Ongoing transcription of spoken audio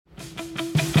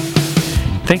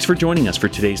Thanks for joining us for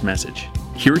today's message.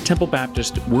 Here at Temple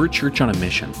Baptist, we're a church on a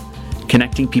mission,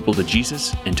 connecting people to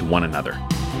Jesus and to one another.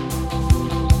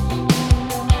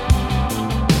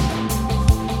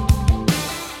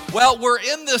 Well, we're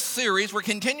in this series. We're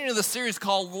continuing the series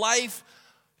called Life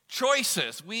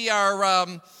Choices.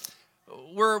 We're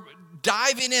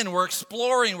diving in. We're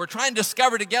exploring. We're trying to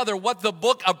discover together what the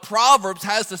book of Proverbs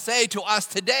has to say to us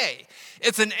today.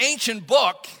 It's an ancient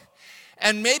book,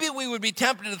 and maybe we would be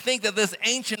tempted to think that this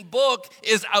ancient book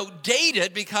is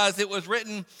outdated because it was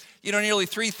written, nearly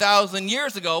 3,000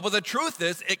 years ago. But the truth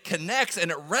is, it connects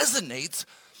and it resonates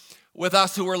with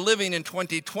us who are living in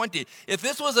 2020. If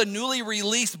this was a newly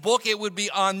released book, it would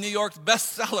be on New York's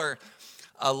bestseller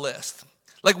list.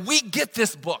 We get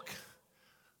this book,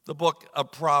 the book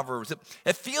of Proverbs.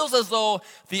 It feels as though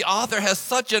the author has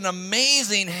such an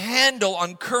amazing handle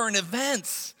on current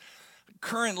events,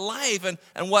 current life, and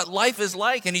what life is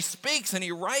like. And he speaks and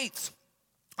he writes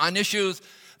on issues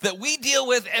that we deal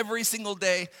with every single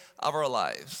day of our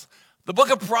lives. The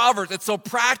book of Proverbs, it's so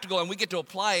practical, and we get to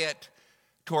apply it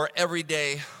to our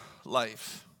everyday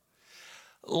life.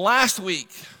 Last week,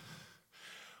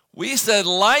 we said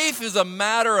life is a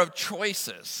matter of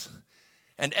choices,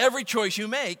 and every choice you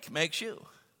make makes you.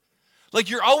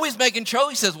 You're always making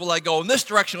choices. Will I go in this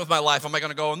direction with my life? Am I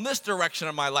going to go in this direction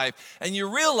in my life? And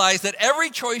you realize that every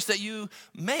choice that you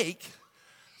make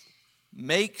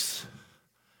makes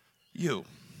you.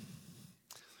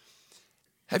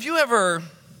 Have you ever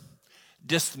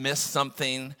dismissed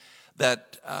something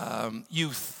that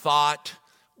you thought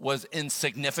was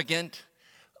insignificant,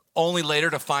 only later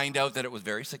to find out that it was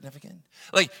very significant?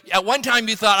 At one time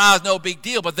you thought, it's no big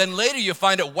deal, but then later you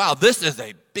find out, wow, this is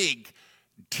a big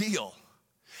deal.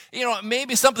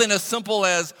 Maybe something as simple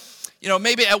as,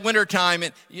 maybe at wintertime,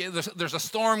 there's a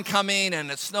storm coming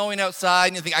and it's snowing outside,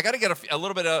 and you think, I got to get a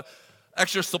little bit of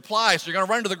extra supply, so you're going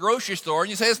to run to the grocery store, and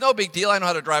you say, it's no big deal, I know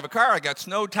how to drive a car, I got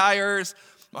snow tires,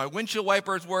 my windshield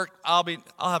wipers work, I'll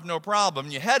have no problem.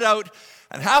 You head out,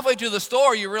 and halfway to the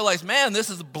store, you realize, man, this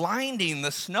is blinding.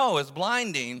 The snow is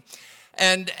blinding.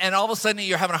 And all of a sudden,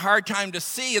 you're having a hard time to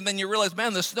see, and then you realize,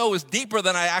 man, the snow is deeper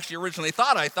than I actually originally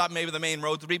thought. I thought maybe the main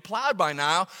roads would be plowed by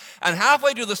now. And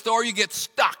halfway to the store, you get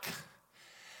stuck.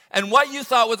 And what you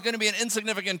thought was going to be an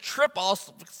insignificant trip all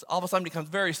of a sudden becomes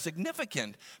very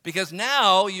significant, because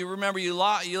now you remember you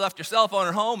left your cell phone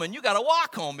at home, and you got to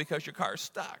walk home because your car's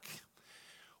stuck.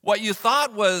 What you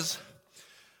thought was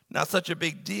not such a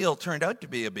big deal turned out to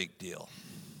be a big deal.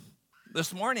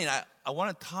 This morning, I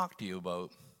want to talk to you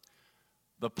about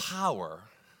the power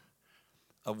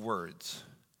of words.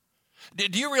 Do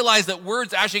you realize that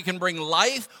words actually can bring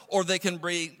life, or they can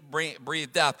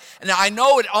breathe death? And now I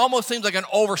know it almost seems like an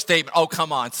overstatement. Oh,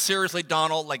 come on. Seriously,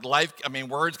 Donald?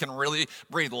 Words can really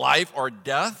breathe life or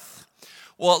death?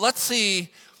 Well, let's see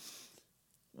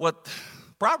what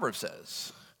Proverbs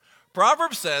says.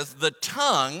 Proverbs says the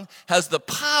tongue has the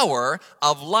power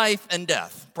of life and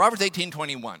death. Proverbs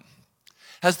 18:21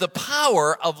 has the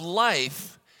power of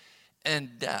life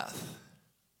and death.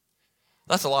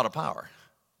 That's a lot of power.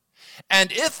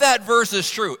 And if that verse is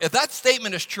true, if that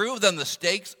statement is true, then the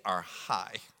stakes are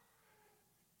high.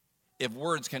 If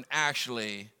words can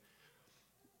actually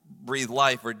breathe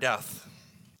life or death.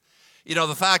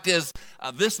 The fact is,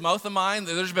 this mouth of mine,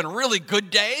 there's been really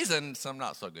good days and some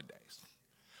not so good days.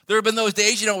 There have been those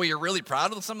days, where you're really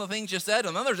proud of some of the things you said,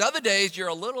 and then there's other days you're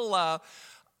a little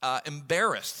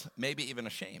embarrassed, maybe even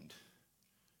ashamed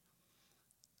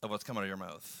of what's coming out of your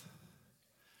mouth.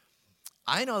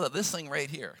 I know that this thing right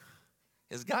here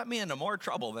has got me into more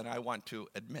trouble than I want to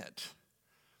admit.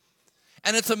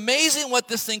 And it's amazing what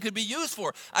this thing could be used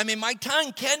for. My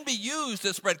tongue can be used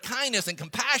to spread kindness and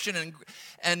compassion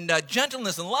and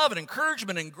gentleness and love and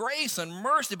encouragement and grace and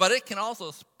mercy, but it can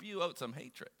also spew out some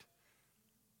hatred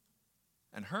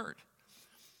and hurt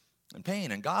and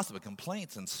pain and gossip and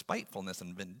complaints and spitefulness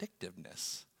and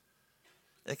vindictiveness.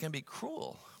 It can be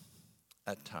cruel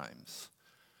at times.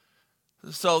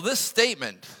 So this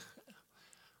statement,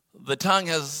 the tongue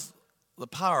has the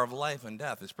power of life and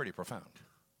death, is pretty profound.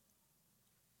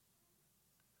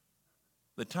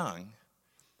 The tongue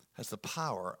has the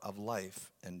power of life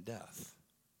and death.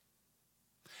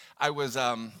 Most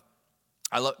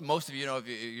of you if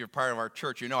you're part of our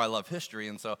church, I love history,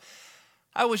 and so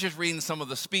I was just reading some of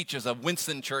the speeches of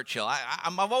Winston Churchill.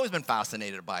 I've always been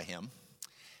fascinated by him.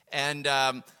 And,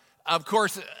 of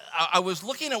course, I was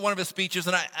looking at one of his speeches,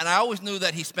 and I always knew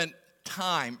that he spent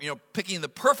time, picking the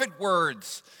perfect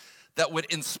words that would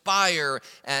inspire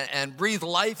and breathe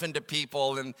life into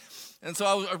people. And so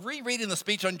I was rereading the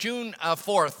speech on June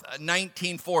 4th,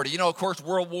 1940. Of course,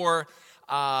 World War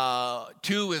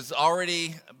II is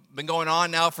already been going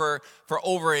on now for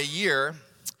over a year.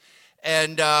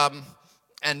 And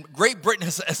Great Britain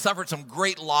has suffered some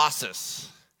great losses.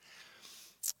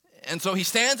 And so he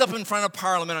stands up in front of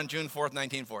Parliament on June 4th,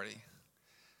 1940,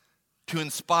 to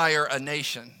inspire a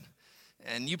nation.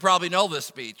 And you probably know this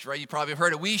speech, right? You probably have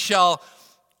heard it. We shall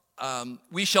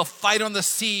fight on the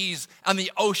seas and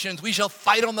the oceans. We shall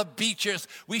fight on the beaches.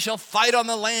 We shall fight on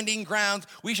the landing grounds.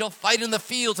 We shall fight in the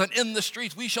fields and in the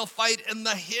streets. We shall fight in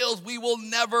the hills. We will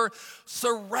never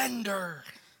surrender.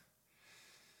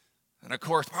 And of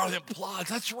course, Parliament applauds.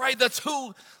 That's right. That's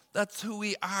who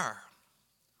we are.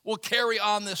 We'll carry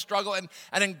on this struggle.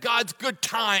 And in God's good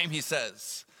time, he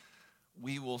says,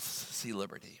 we will see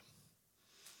liberty.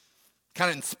 Kind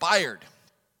of inspired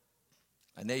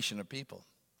a nation of people.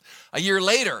 A year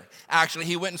later, actually,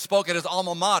 he went and spoke at his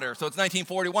alma mater. So it's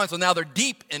 1941, so now they're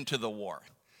deep into the war.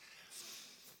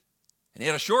 And he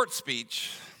had a short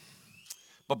speech,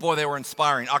 but boy, they were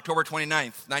inspiring. October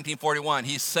 29th, 1941,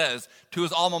 he says to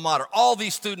his alma mater, all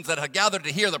these students that had gathered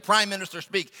to hear the prime minister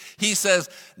speak, he says,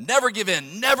 never give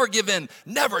in, never give in,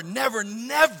 never, never,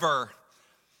 never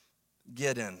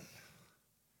get in.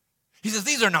 He says,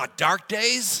 these are not dark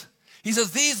days. He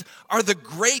says, these are the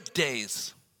great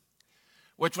days.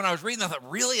 Which when I was reading, I thought,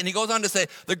 really? And he goes on to say,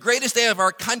 the greatest day of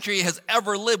our country has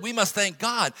ever lived. We must thank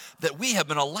God that we have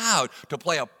been allowed to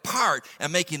play a part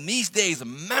in making these days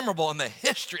memorable in the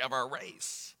history of our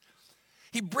race.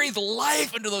 He breathed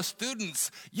life into those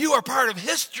students. You are part of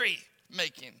history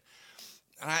making.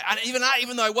 And even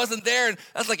though I wasn't there, and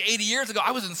that's like 80 years ago,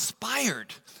 I was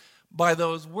inspired by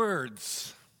those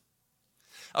words.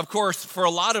 Of course, for a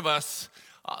lot of us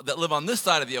that live on this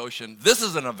side of the ocean, this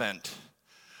is an event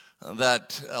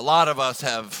that a lot of us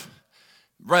have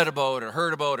read about or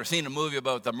heard about or seen a movie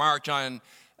about, the March on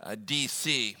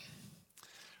D.C.,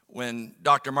 when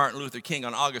Dr. Martin Luther King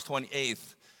on August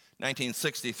 28th,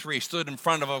 1963, stood in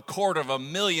front of a court of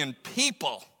 1 million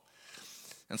people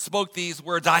and spoke these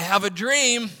words, I have a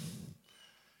dream.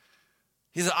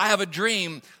 He said, I have a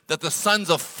dream that the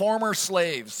sons of former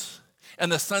slaves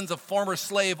and the sons of former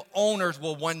slave owners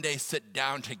will one day sit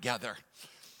down together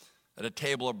at a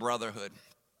table of brotherhood.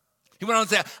 He went on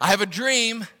to say, I have a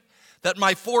dream that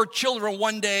my 4 children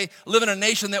one day live in a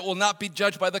nation that will not be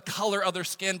judged by the color of their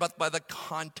skin, but by the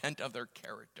content of their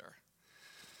character.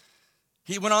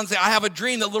 He went on to say, I have a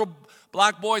dream that little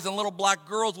black boys and little black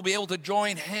girls will be able to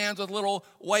join hands with little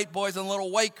white boys and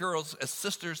little white girls as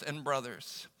sisters and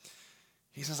brothers.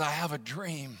 He says, I have a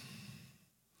dream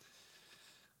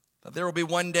that there will be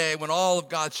one day when all of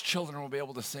God's children will be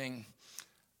able to sing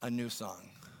a new song,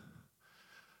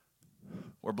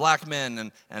 where black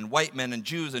men and white men and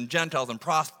Jews and Gentiles and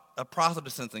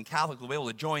Protestants and Catholics will be able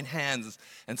to join hands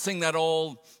and sing that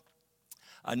old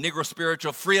Negro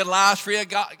spiritual, free at last,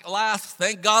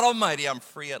 thank God Almighty, I'm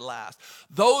free at last.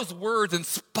 Those words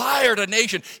inspired a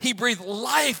nation. He breathed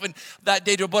life in that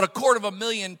day to about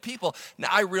 250,000 people. Now,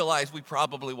 I realize we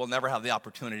probably will never have the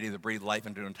opportunity to breathe life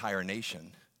into an entire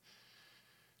nation.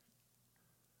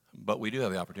 But we do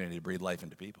have the opportunity to breathe life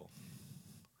into people.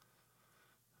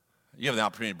 You have the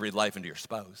opportunity to breathe life into your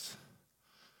spouse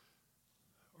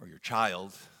or your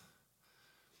child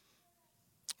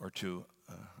or to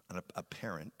a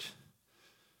parent.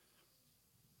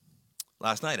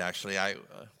 Last night, actually, I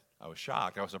was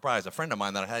shocked. I was surprised. A friend of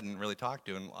mine that I hadn't really talked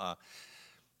to in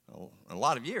a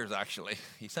lot of years, actually,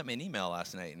 he sent me an email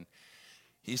last night, and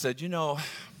he said,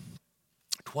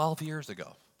 12 years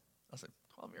ago. I said,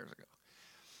 12 years ago.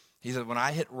 He said, when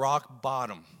I hit rock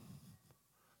bottom,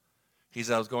 he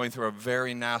said, I was going through a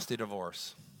very nasty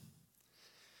divorce.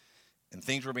 And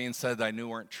things were being said that I knew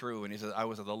weren't true. And he said, I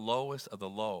was at the lowest of the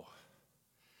low.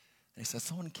 And he said,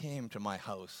 someone came to my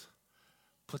house,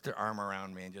 put their arm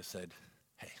around me and just said,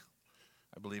 hey,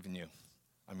 I believe in you.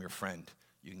 I'm your friend.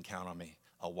 You can count on me.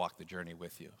 I'll walk the journey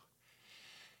with you.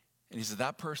 And he said,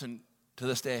 that person to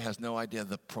this day has no idea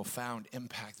the profound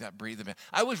impact that breathed in me.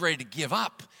 I was ready to give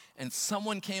up, and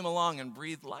someone came along and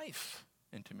breathed life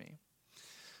into me.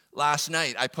 Last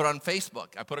night, I put on Facebook,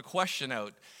 I put a question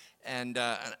out, and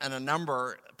a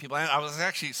number of people, I was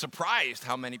actually surprised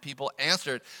how many people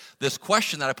answered this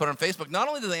question that I put on Facebook. Not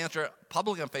only did they answer it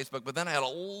publicly on Facebook, but then I had a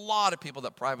lot of people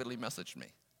that privately messaged me.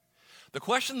 The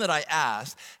question that I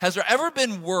asked, has there ever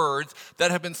been words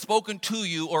that have been spoken to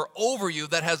you or over you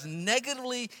that has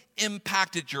negatively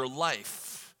impacted your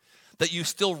life that you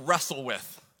still wrestle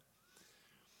with?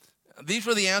 These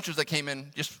were the answers that came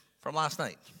in just from last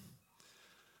night.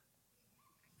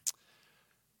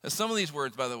 Some of these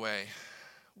words, by the way,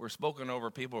 were spoken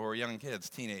over people who are young kids,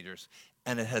 teenagers,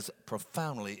 and it has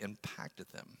profoundly impacted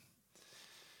them.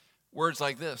 Words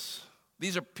like this: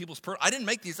 These are people's, I didn't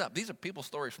make these up. These are people's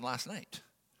stories from last night.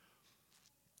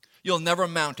 You'll never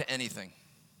amount to anything.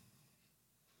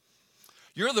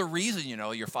 You're the reason,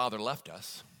 your father left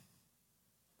us.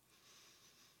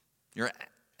 Your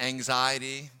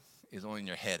anxiety is only in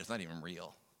your head. It's not even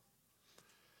real.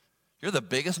 You're the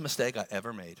biggest mistake I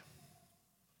ever made.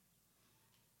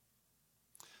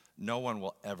 No one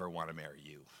will ever want to marry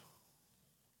you.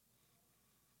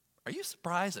 Are you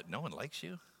surprised that no one likes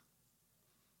you?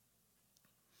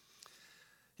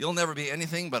 You'll never be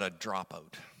anything but a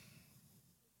dropout.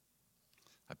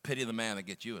 I pity the man that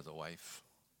gets you as a wife.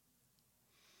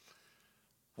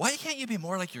 Why can't you be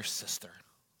more like your sister?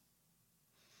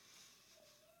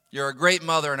 You're a great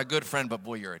mother and a good friend, but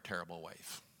boy, you're a terrible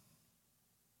wife.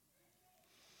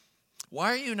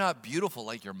 Why are you not beautiful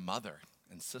like your mother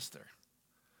and sister?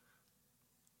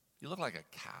 You look like a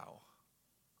cow.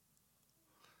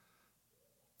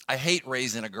 I hate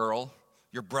raising a girl.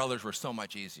 Your brothers were so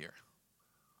much easier.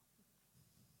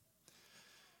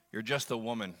 You're just a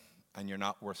woman, and you're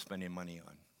not worth spending money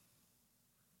on.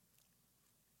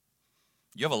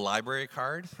 You have a library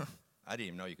card? I didn't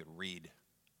even know you could read.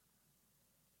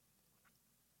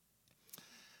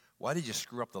 Why did you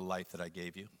screw up the life that I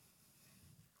gave you?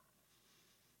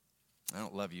 I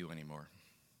don't love you anymore.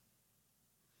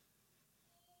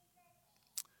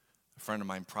 A friend of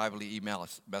mine privately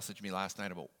messaged me last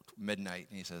night about midnight,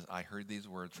 and he says, I heard these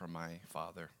words from my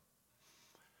father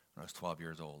when I was 12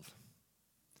 years old.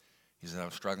 He said, I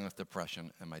was struggling with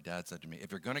depression, and my dad said to me,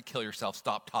 if you're going to kill yourself,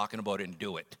 stop talking about it and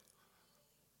do it.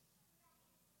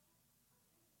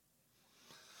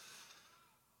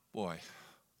 Boy,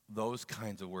 those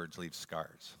kinds of words leave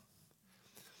scars.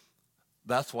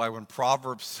 That's why when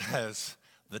Proverbs says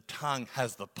the tongue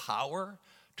has the power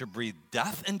to breathe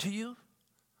death into you,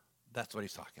 that's what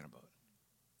he's talking about.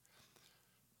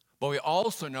 But we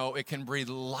also know it can breathe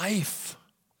life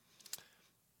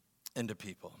into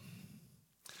people.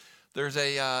 There's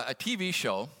a TV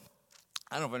show,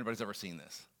 I don't know if anybody's ever seen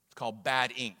this. It's called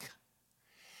Bad Ink.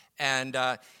 And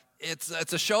it's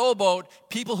a show about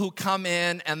people who come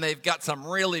in and they've got some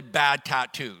really bad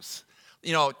tattoos.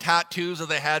 Tattoos that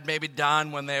they had maybe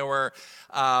done when they were,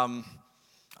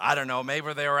 I don't know,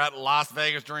 maybe they were at Las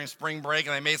Vegas during spring break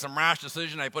and they made some rash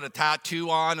decision. They put a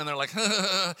tattoo on and they're like,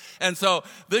 and so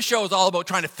this show is all about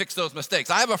trying to fix those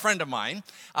mistakes. I have a friend of mine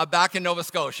back in Nova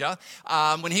Scotia.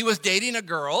 When he was dating a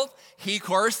girl, he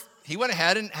went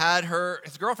ahead and had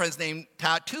his girlfriend's name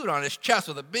tattooed on his chest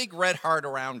with a big red heart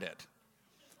around it.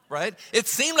 Right? It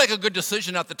seemed like a good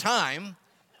decision at the time,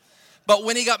 but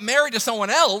when he got married to someone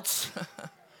else,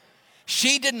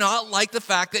 she did not like the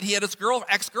fact that he had his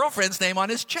ex-girlfriend's name on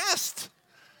his chest.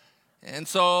 And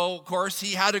so, of course,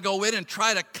 he had to go in and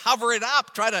try to cover it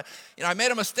up, I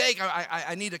made a mistake,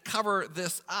 I need to cover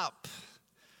this up.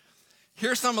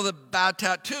 Here's some of the bad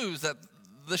tattoos that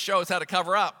the show has had to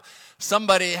cover up.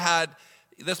 Somebody had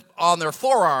this on their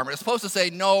forearm. It's supposed to say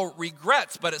no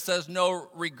regrets, but it says no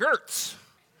regrets.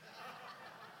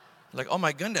 Like, oh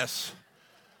my goodness,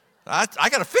 I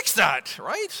got to fix that,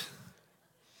 right?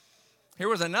 Here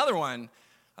was another one.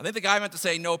 I think the guy meant to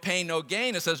say no pain, no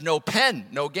gain. It says no pen,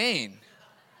 no gain.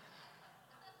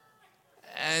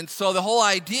 And so the whole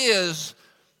idea is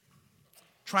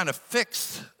trying to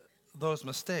fix those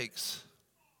mistakes.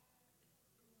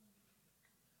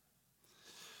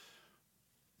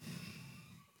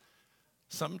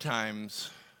 Sometimes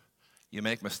you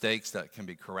make mistakes that can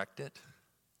be corrected.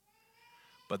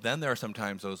 But then there are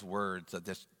sometimes those words that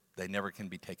they never can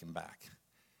be taken back.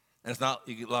 And it's not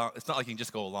like you can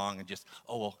just go along and just,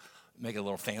 we'll make it a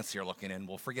little fancier looking and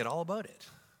we'll forget all about it.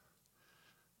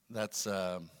 That's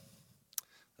not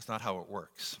how it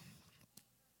works.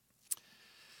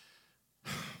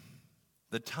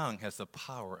 The tongue has the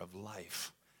power of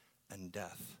life and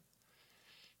death.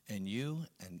 And you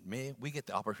and me, we get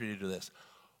the opportunity to do this.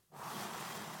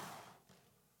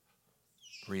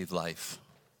 Breathe life.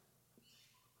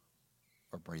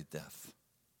 Or breathe death.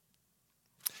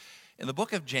 In the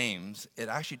book of James, it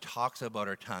actually talks about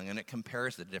our tongue and it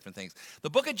compares it to different things. The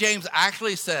book of James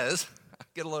actually says,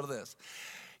 get a load of this,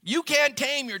 you can't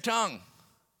tame your tongue.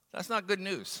 That's not good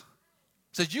news.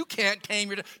 It says you can't tame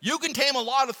your tongue. You can tame a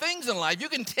lot of things in life. You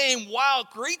can tame wild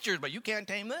creatures, but you can't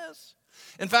tame this.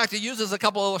 In fact, it uses a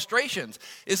couple illustrations.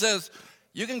 It says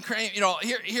you can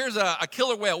here's a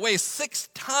killer whale, weighs 6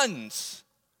 tons.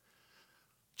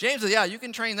 James says, yeah, you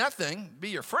can train that thing, be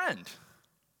your friend.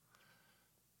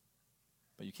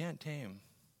 But you can't tame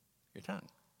your tongue.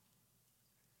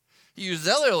 He uses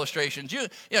other illustrations. You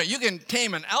can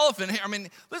tame an elephant. I mean,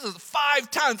 this is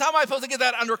 5 tons. How am I supposed to get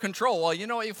that under control? Well, you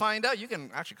know what you find out? You can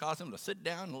actually cause him to sit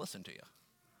down and listen to you.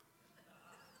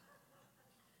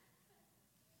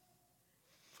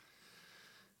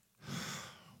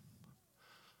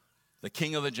 the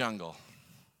king of the jungle.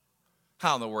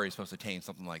 How in the world are you supposed to tame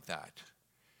something like that?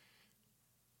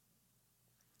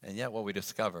 And yet what we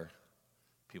discover,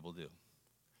 people do.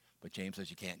 But James says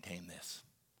you can't tame this.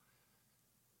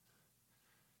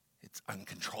 It's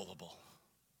uncontrollable.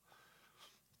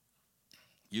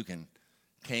 You can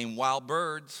tame wild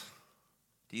birds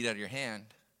to eat out of your hand.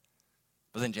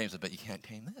 But then James says, but you can't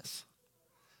tame this.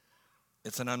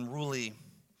 It's an unruly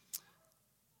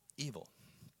evil.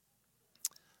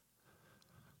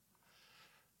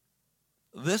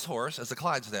 This horse is a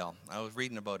Clydesdale. I was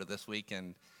reading about it this week,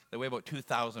 and they weigh about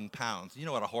 2,000 pounds. You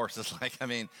know what a horse is like. I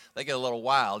mean, they get a little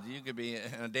wild. You could be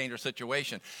in a dangerous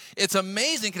situation. It's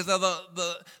amazing because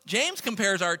the James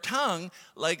compares our tongue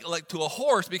like to a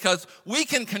horse, because we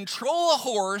can control a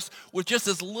horse with just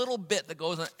this little bit that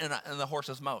goes in the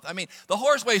horse's mouth. I mean, the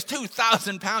horse weighs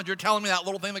 2,000 pounds. You're telling me that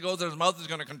little thing that goes in his mouth is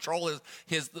going to control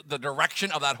the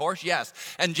direction of that horse? Yes.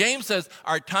 And James says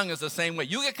our tongue is the same way.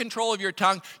 You get control of your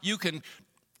tongue, you can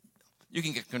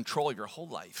get control of your whole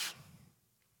life.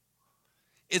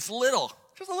 It's little,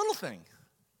 just a little thing.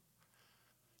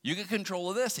 You get control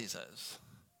of this, he says.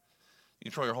 You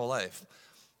control your whole life.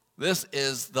 This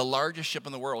is the largest ship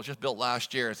in the world, just built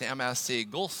last year. It's the MSC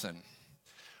Gulfstream.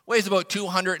 Weighs about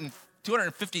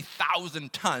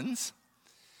 250,000 tons.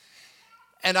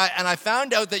 And I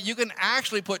found out that you can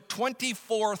actually put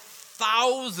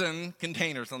 24,000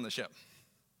 containers on the ship.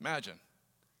 Imagine.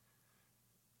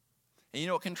 And you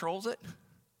know what controls it?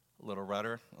 A little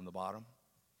rudder on the bottom.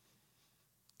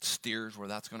 Steers where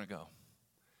that's going to go.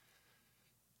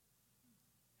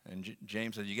 And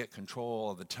James said, you get control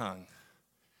of the tongue,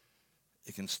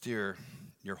 it can steer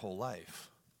your whole life.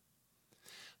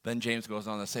 Then James goes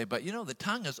on to say, but you know, the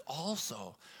tongue is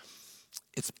also,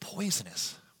 it's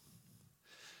poisonous.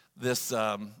 This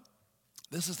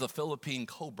is the Philippine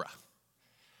cobra.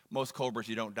 Most cobras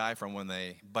you don't die from when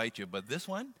they bite you, but this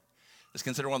one is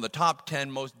considered one of the top 10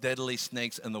 most deadly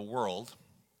snakes in the world.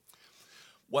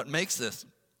 What makes this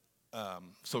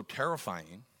so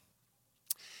terrifying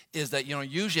is that,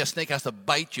 usually a snake has to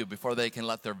bite you before they can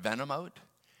let their venom out.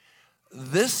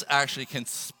 This actually can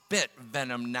spit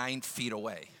venom 9 feet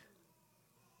away.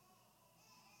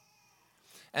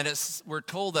 And we're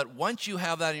told that once you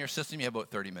have that in your system, you have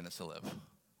about 30 minutes to live. You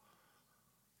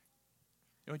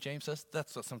know what James says?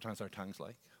 That's what sometimes our tongue's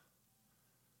like.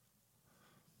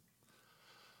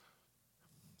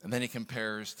 And then he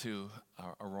compares to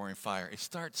a roaring fire. It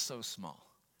starts so small.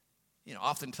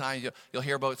 Oftentimes you'll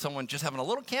hear about someone just having a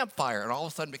little campfire, and all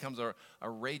of a sudden becomes a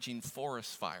raging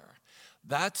forest fire.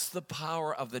 That's the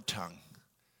power of the tongue.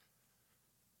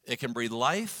 It can breathe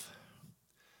life,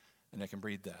 and it can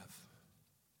breathe death.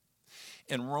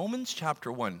 In Romans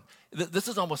chapter 1, this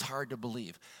is almost hard to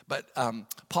believe, but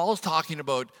Paul's talking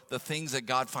about the things that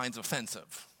God finds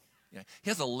offensive. He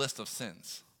has a list of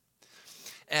sins.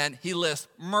 And he lists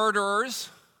murderers,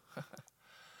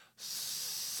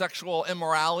 sexual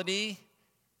immorality,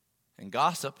 and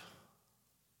gossip.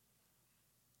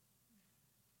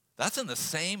 That's in the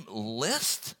same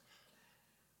list?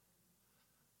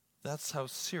 That's how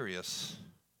serious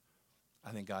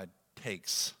I think God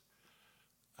takes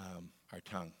our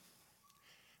tongue.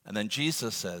 And then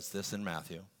Jesus says this in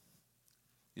Matthew.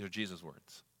 These are Jesus'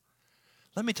 words.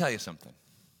 Let me tell you something.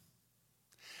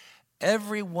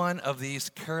 Every one of these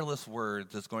careless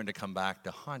words is going to come back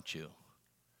to haunt you.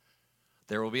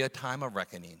 There will be a time of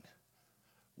reckoning.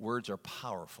 Words are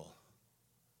powerful.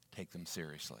 Take them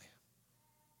seriously.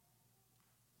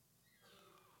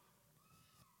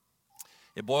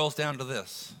 It boils down to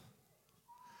this.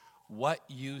 What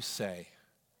you say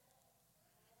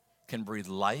can breathe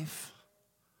life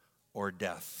or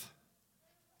death,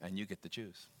 and you get to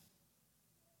choose.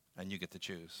 And you get to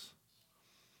choose.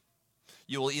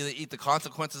 You will either eat the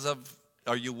consequences of,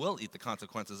 or you will eat the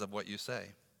consequences of what you say.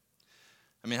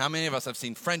 I mean, how many of us have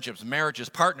seen friendships, marriages,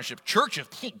 partnerships, churches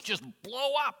just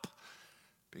blow up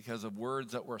because of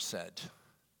words that were said?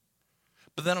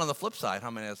 But then on the flip side,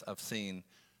 how many of us have seen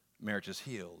marriages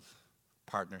healed,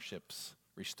 partnerships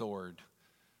restored,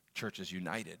 churches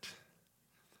united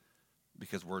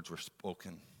because words were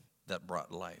spoken that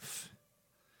brought life?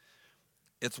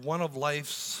 It's one of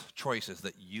life's choices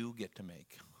that you get to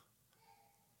make.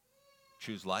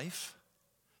 Choose life,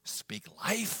 speak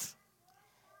life,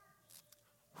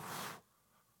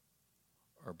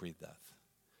 or breathe death.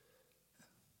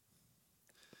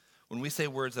 When we say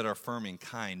words that are affirming,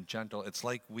 kind, gentle, it's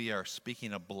like we are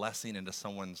speaking a blessing into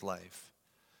someone's life.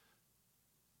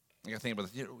 I think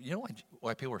about this. You know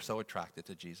why people were so attracted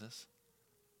to Jesus?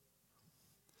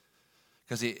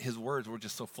 Because his words were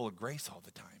just so full of grace all the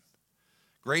time.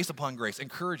 Grace upon grace,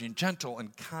 encouraging, gentle,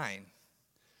 and kind.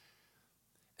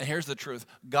 And here's the truth.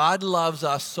 God loves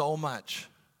us so much.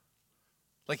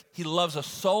 Like, he loves us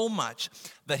so much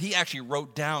that he actually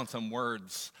wrote down some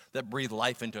words that breathe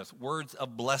life into us. Words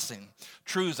of blessing.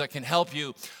 Truths that can help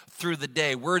you through the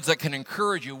day. Words that can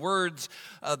encourage you. Words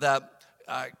that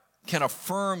can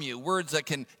affirm you. Words that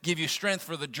can give you strength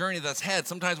for the journey that's ahead.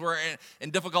 Sometimes we're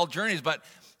in difficult journeys, but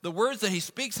the words that he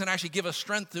speaks can actually give us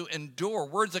strength to endure.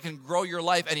 Words that can grow your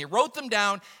life. And he wrote them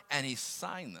down and he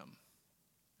signed them.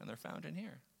 And they're found in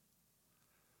here.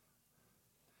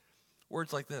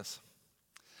 Words like this.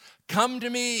 Come to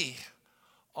me,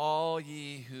 all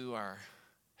ye who are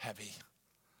heavy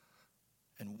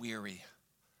and weary.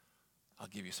 I'll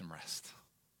give you some rest.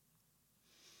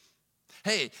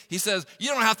 Hey, he says, you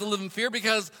don't have to live in fear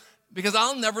because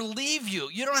I'll never leave you.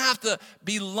 You don't have to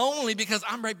be lonely because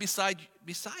I'm right beside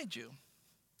you.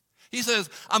 He says,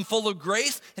 I'm full of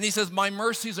grace, and he says, my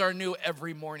mercies are new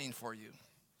every morning for you.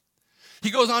 He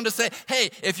goes on to say,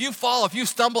 hey, if you fall, if you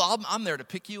stumble, I'm there to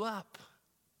pick you up.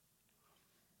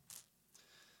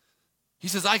 He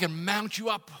says, I can mount you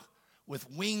up with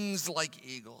wings like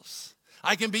eagles.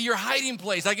 I can be your hiding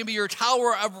place. I can be your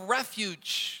tower of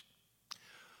refuge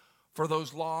for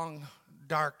those long,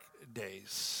 dark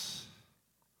days.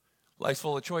 Life's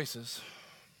full of choices.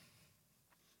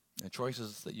 And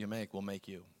choices that you make will make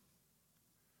you.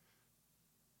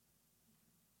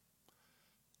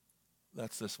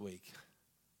 That's this week.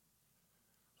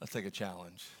 Let's take a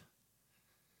challenge.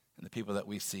 And the people that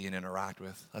we see and interact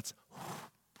with, let's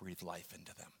breathe life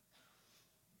into them,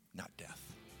 not death.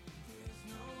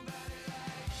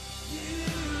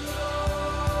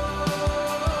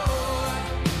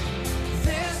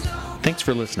 Thanks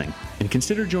for listening, and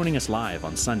consider joining us live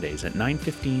on Sundays at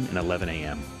 9:15 and 11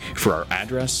 a.m. For our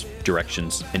address,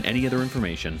 directions, and any other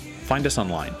information, find us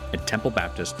online at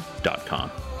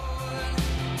templebaptist.com.